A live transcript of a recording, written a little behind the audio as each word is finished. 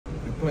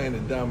playing to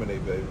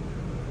dominate, baby.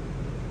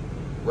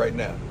 Right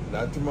now.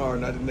 Not tomorrow,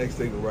 not the next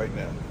day, but right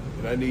now.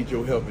 And I need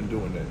your help in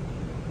doing that.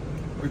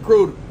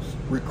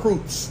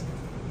 Recruits.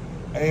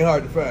 Ain't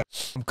hard to find.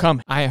 I'm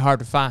coming. I ain't hard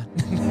to find.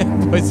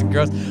 Boys and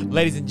girls,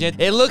 ladies and gents,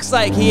 it looks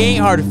like he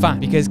ain't hard to find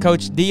because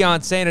Coach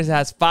Deion Sanders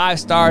has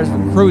 5-star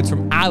recruits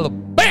from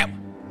Alabama.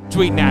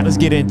 Tweeting out. Let's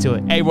get into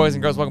it. Hey, boys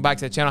and girls, welcome back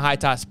to the channel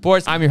Hightop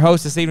Sports. I'm your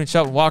host this evening,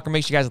 Shelton Walker.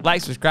 Make sure you guys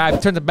like,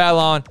 subscribe, turn the bell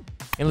on,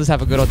 and let's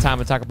have a good old time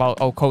and talk about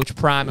Coach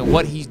Prime and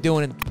what he's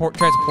doing in the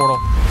transfer portal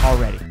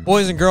already.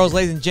 Boys and girls,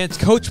 ladies and gents,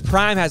 Coach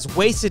Prime has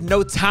wasted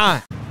no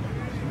time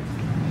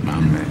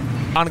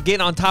on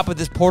getting on top of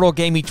this portal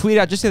game. He tweeted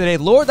out just the other day,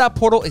 Lord, that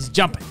portal is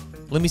jumping.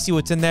 Let me see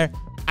what's in there.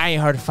 I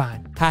ain't hard to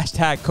find.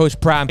 Hashtag Coach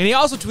Prime. And he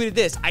also tweeted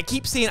this. I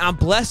keep seeing I'm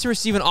blessed to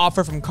receive an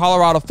offer from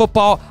Colorado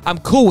football. I'm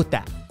cool with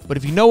that. But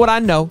if you know what I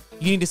know,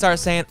 you need to start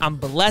saying I'm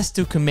blessed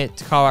to commit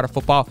to Colorado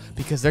football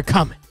because they're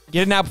coming.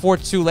 Get it now before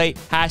it's too late.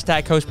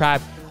 Hashtag Coach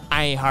Prime.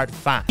 I ain't hard to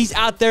find. He's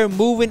out there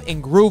moving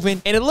and grooving,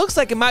 and it looks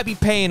like it might be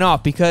paying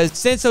off because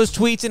since those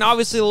tweets, and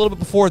obviously a little bit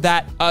before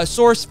that, a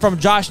source from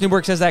Josh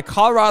Newberg says that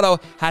Colorado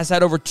has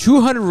had over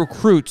 200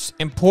 recruits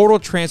and portal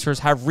transfers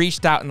have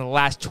reached out in the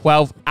last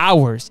 12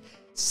 hours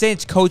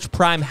since Coach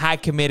Prime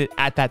had committed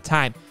at that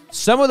time.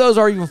 Some of those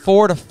are even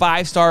 4 to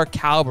 5-star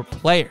caliber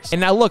players.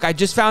 And now look, I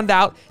just found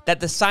out that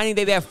the signing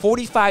day, they have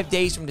 45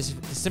 days from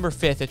December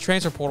 5th, the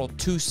transfer portal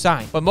to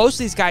sign. But most of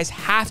these guys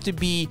have to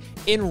be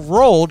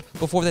enrolled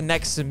before the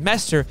next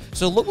semester.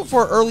 So look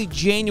before early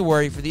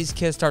January for these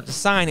kids start to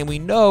sign. And we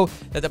know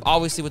that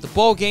obviously with the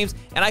bowl games,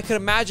 and I could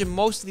imagine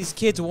most of these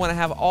kids will want to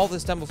have all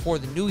this done before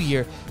the new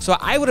year. So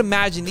I would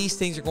imagine these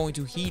things are going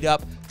to heat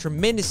up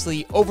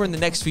tremendously over in the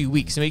next few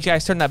weeks. So make sure you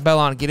guys turn that bell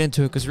on and get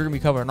into it because we're going to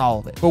be covering all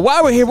of it. But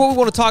while we're here, what we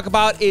want to talk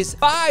about is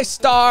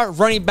 5-star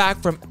running back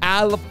from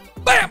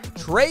Alabama,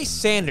 Trey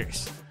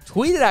Sanders,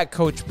 tweeted at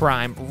Coach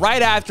Prime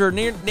right after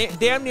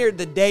damn near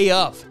the day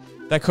of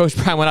that Coach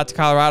Prime went out to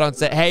Colorado and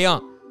said, hey,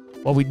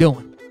 what we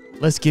doing?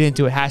 Let's get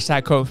into it.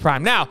 Hashtag Coach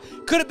Prime. Now,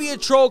 could it be a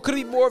troll? Could it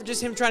be more of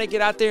just him trying to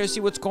get out there and see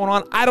what's going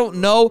on? I don't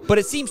know, but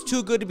it seems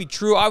too good to be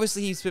true.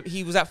 Obviously,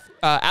 he was at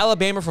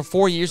Alabama for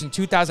 4 years in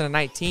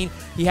 2019.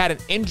 He had an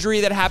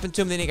injury that happened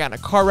to him. Then he got in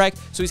a car wreck.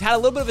 So he's had a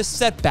little bit of a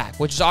setback,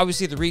 which is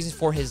obviously the reason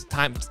for his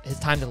time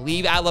to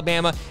leave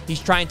Alabama. He's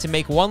trying to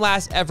make one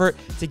last effort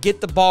to get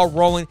the ball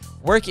rolling,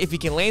 work if he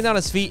can land on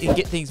his feet and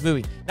get things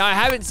moving. Now, I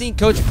haven't seen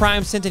Coach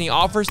Prime send any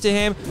offers to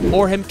him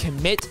or him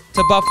commit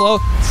to Buffalo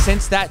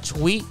since that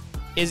tweet.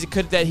 Is it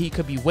that he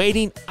could be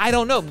waiting? I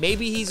don't know.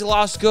 Maybe he's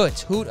lost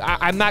goods.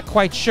 I'm not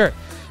quite sure.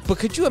 But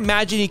could you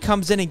imagine he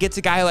comes in and gets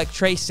a guy like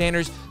Trey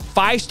Sanders,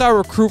 5-star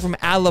recruit from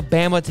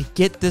Alabama, to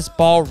get this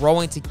ball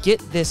rolling, to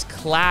get this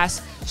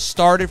class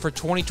started for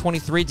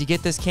 2023, to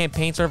get this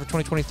campaign started for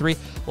 2023.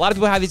 A lot of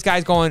people have these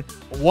guys going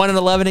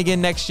 1-11 again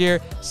next year,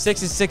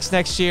 6-6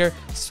 next year.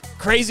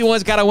 Crazy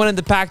ones got to win in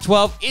the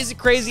Pac-12. Is it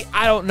crazy?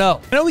 I don't know.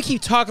 I know we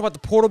keep talking about the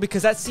portal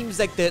because that seems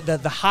like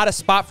the hottest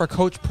spot for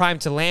Coach Prime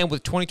to land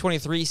with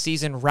 2023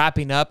 season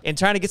wrapping up, and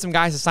trying to get some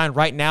guys to sign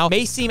right now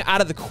may seem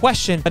out of the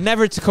question, but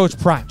never to Coach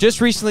Prime. Just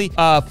recently,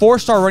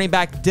 4-star running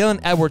back Dylan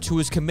Edwards, who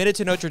was committed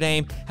to Notre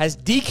Dame, has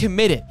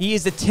decommitted. He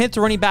is the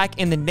 10th running back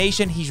in the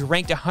nation. He's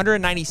ranked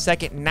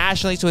 192nd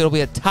nationally, so he'll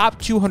be a top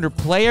 200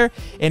 player.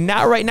 And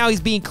now, right now, he's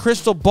being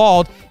crystal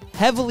balled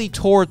heavily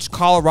towards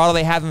Colorado.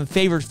 They have him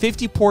favored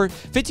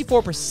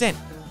 54%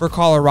 for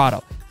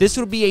Colorado. This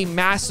would be a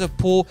massive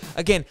pull.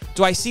 Again,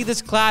 do I see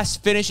this class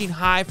finishing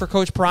high for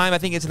Coach Prime? I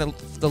think it's in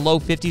the low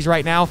 50s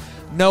right now.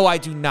 No, I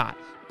do not.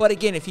 But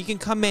again, if he can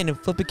come in and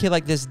flip a kid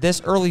like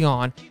this early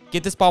on,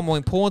 get this ball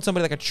moving, pull in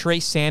somebody like a Trey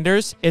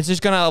Sanders, it's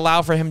just going to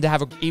allow for him to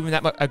have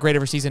a great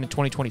of a season in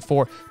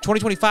 2024.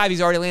 2025,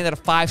 he's already landed a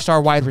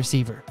 5-star wide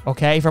receiver,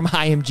 okay, from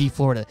IMG,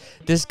 Florida.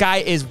 This guy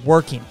is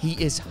working.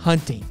 He is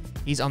hunting.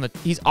 He's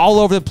all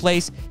over the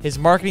place. His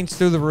marketing's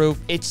through the roof.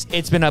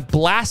 It's been a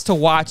blast to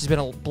watch. It's been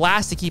a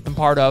blast to keep him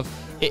part of.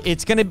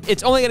 It's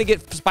only gonna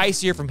get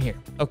spicier from here.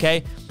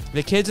 Okay,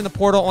 the kids in the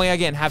portal only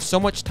again have so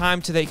much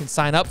time till they can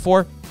sign up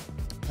for.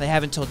 They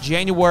have until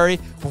January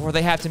before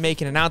they have to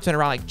make an announcement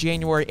around like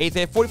January 8th. They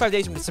have 45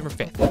 days from December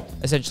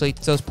 5th, essentially.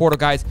 So those portal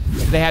guys,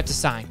 they have to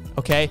sign.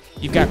 Okay,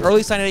 you've got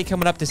early signing day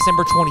coming up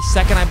December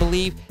 22nd, I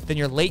believe. Then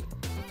your late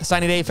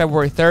signing day,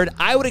 February 3rd.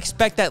 I would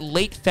expect that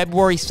late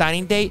February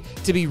signing date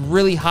to be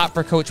really hot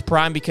for Coach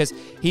Prime because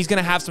he's going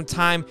to have some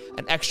time,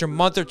 an extra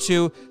month or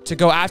two, to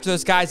go after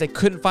those guys that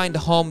couldn't find a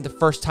home the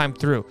first time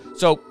through.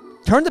 So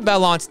turn the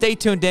bell on, stay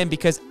tuned in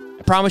because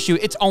I promise you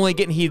it's only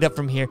getting heated up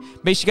from here.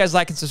 Make sure you guys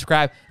like and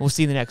subscribe, and we'll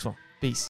see you in the next one. Peace.